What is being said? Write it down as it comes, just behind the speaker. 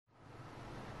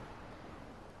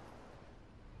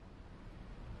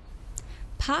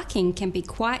Parking can be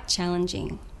quite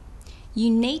challenging. You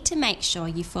need to make sure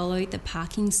you follow the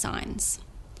parking signs.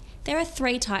 There are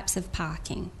 3 types of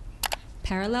parking: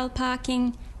 parallel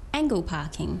parking, angle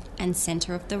parking, and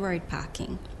centre of the road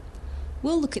parking.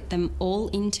 We'll look at them all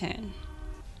in turn.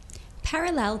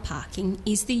 Parallel parking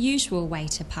is the usual way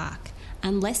to park,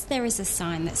 unless there is a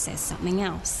sign that says something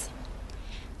else.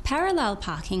 Parallel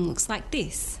parking looks like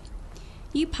this.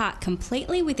 You park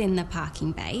completely within the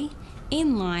parking bay,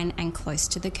 in line and close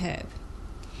to the curb.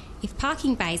 If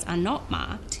parking bays are not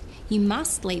marked, you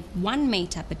must leave 1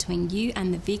 metre between you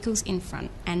and the vehicles in front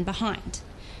and behind.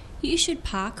 You should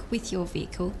park with your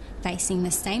vehicle facing the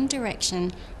same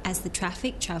direction as the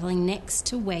traffic travelling next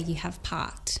to where you have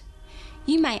parked.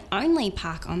 You may only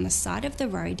park on the side of the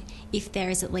road if there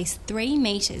is at least 3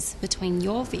 metres between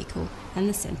your vehicle and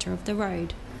the centre of the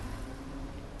road.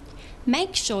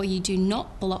 Make sure you do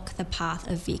not block the path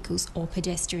of vehicles or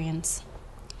pedestrians.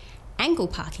 Angle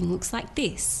parking looks like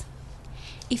this.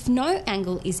 If no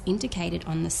angle is indicated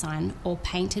on the sign or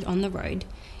painted on the road,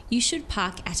 you should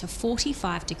park at a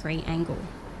 45-degree angle.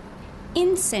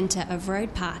 In centre of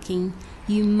road parking,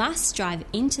 you must drive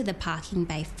into the parking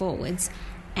bay forwards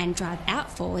and drive out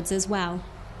forwards as well.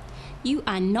 You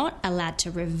are not allowed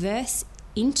to reverse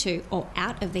into or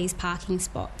out of these parking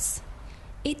spots.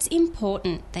 It's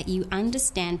important that you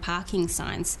understand parking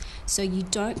signs so you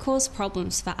don't cause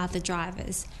problems for other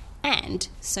drivers and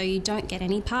so you don't get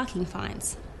any parking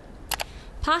fines.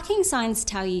 Parking signs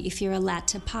tell you if you're allowed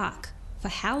to park, for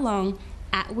how long,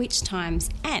 at which times,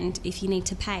 and if you need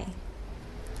to pay.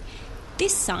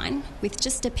 This sign, with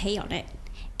just a P on it,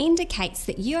 indicates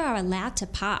that you are allowed to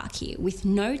park here with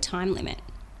no time limit.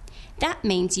 That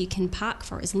means you can park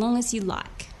for as long as you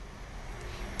like.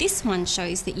 This one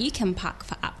shows that you can park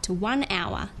for up to 1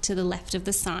 hour to the left of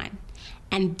the sign,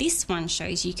 and this one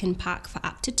shows you can park for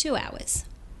up to 2 hours.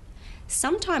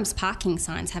 Sometimes parking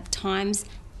signs have times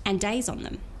and days on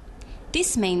them.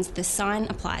 This means the sign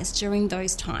applies during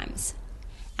those times.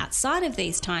 Outside of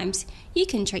these times, you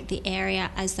can treat the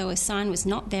area as though a sign was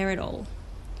not there at all.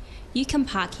 You can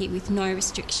park here with no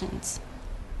restrictions.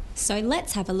 So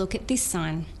let's have a look at this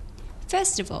sign.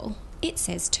 First of all, it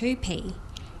says 2p.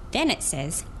 Then it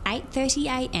says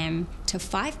 8:30am to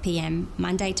 5pm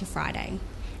Monday to Friday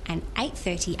and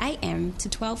 8:30am to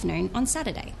 12 noon on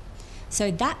Saturday. So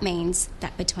that means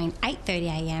that between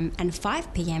 8:30am and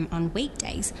 5pm on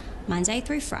weekdays, Monday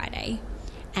through Friday,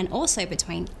 and also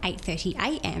between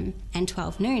 8:30am and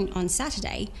 12 noon on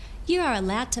Saturday, you are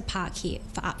allowed to park here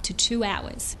for up to 2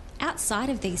 hours. Outside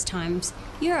of these times,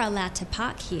 you are allowed to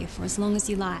park here for as long as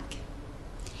you like.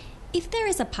 If there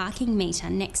is a parking meter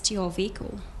next to your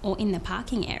vehicle or in the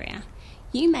parking area,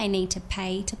 you may need to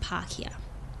pay to park here.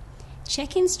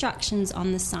 Check instructions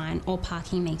on the sign or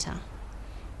parking meter.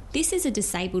 This is a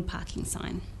disabled parking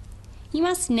sign. You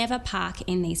must never park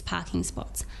in these parking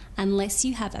spots unless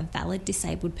you have a valid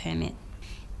disabled permit.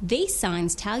 These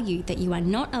signs tell you that you are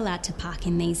not allowed to park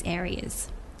in these areas.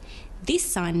 This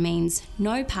sign means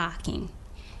no parking.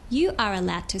 You are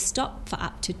allowed to stop for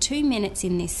up to 2 minutes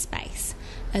in this space,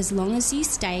 as long as you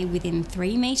stay within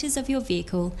 3 metres of your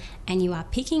vehicle and you are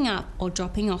picking up or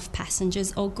dropping off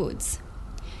passengers or goods.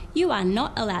 You are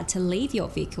not allowed to leave your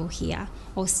vehicle here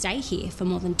or stay here for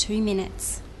more than 2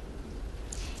 minutes.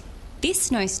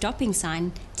 This no stopping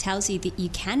sign tells you that you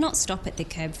cannot stop at the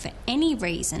curb for any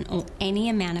reason or any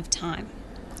amount of time.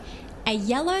 A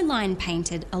yellow line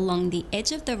painted along the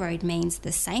edge of the road means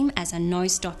the same as a no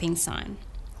stopping sign.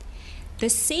 The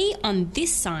C on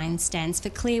this sign stands for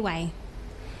clearway.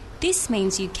 This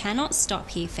means you cannot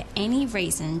stop here for any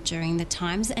reason during the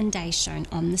times and days shown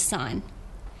on the sign.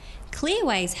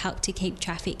 Clearways help to keep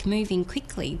traffic moving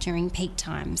quickly during peak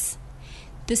times.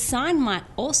 The sign might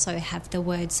also have the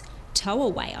words tow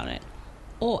away on it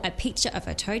or a picture of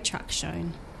a tow truck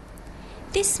shown.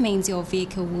 This means your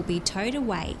vehicle will be towed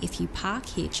away if you park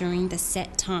here during the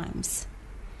set times.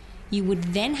 You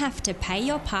would then have to pay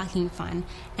your parking fine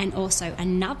and also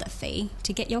another fee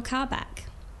to get your car back.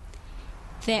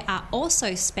 There are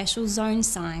also special zone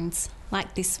signs,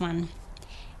 like this one.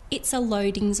 It's a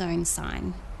loading zone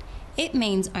sign. It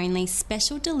means only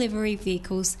special delivery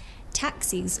vehicles,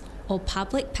 taxis, or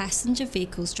public passenger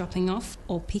vehicles dropping off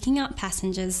or picking up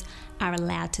passengers are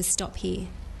allowed to stop here.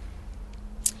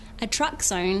 A truck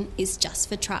zone is just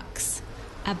for trucks.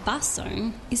 A bus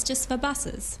zone is just for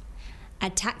buses. A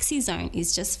taxi zone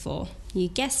is just for, you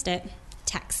guessed it,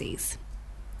 taxis.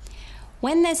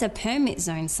 When there's a permit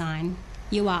zone sign,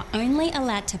 you are only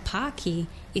allowed to park here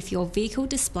if your vehicle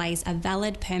displays a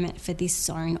valid permit for this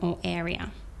zone or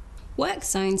area. Work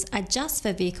zones are just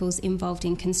for vehicles involved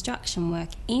in construction work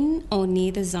in or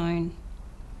near the zone.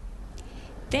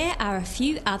 There are a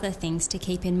few other things to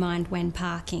keep in mind when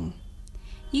parking.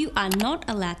 You are not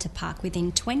allowed to park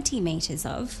within 20 metres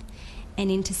of an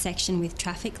intersection with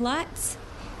traffic lights,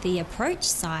 the approach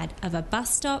side of a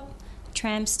bus stop,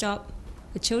 tram stop,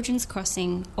 a children's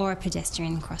crossing or a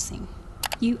pedestrian crossing.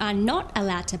 You are not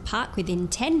allowed to park within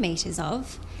 10 metres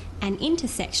of an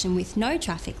intersection with no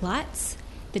traffic lights,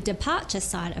 the departure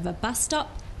side of a bus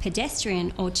stop,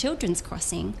 pedestrian or children's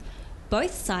crossing,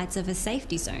 both sides of a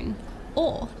safety zone,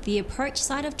 or the approach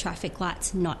side of traffic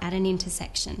lights not at an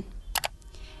intersection.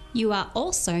 You are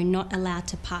also not allowed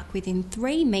to park within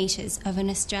 3 metres of an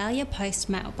Australia Post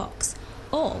mailbox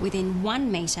or within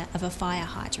 1 metre of a fire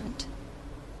hydrant.